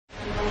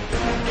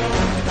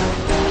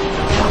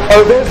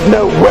Oh, there's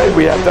no way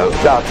we have those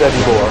jobs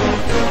anymore.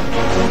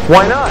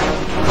 Why not?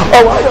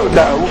 Oh, I don't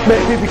know.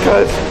 Maybe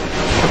because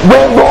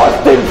we're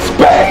lost in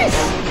space!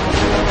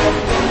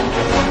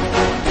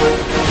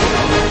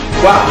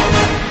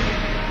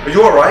 Wow. Are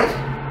you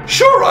alright?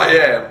 Sure I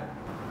am.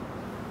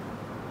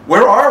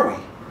 Where are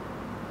we?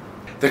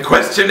 The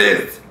question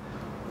is,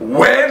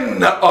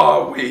 when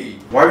are we?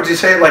 Why would you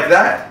say it like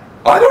that?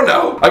 I don't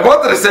know. I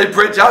wanted to say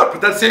bridge out,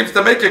 but that seems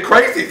to make it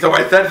crazy, so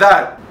I said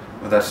that.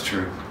 Well, that's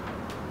true.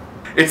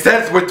 It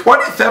says we're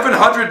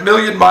 2,700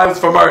 million miles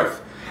from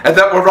Earth, and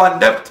that we're on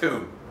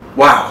Neptune.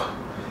 Wow.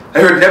 I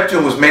heard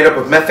Neptune was made up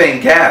of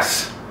methane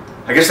gas.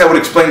 I guess that would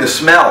explain the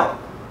smell.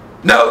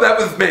 No, that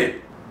was me.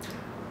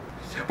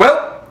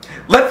 Well,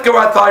 let's go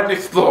outside and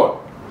explore.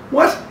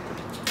 What?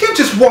 You can't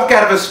just walk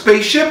out of a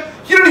spaceship.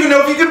 You don't even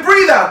know if you can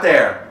breathe out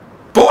there.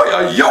 Boy,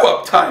 are you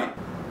uptight.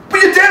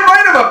 But you're damn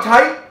right I'm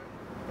uptight.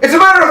 As a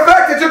matter of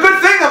fact, it's a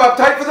good thing I'm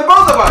uptight for the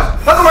both of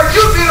us. Otherwise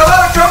you'd be in a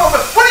lot of trouble.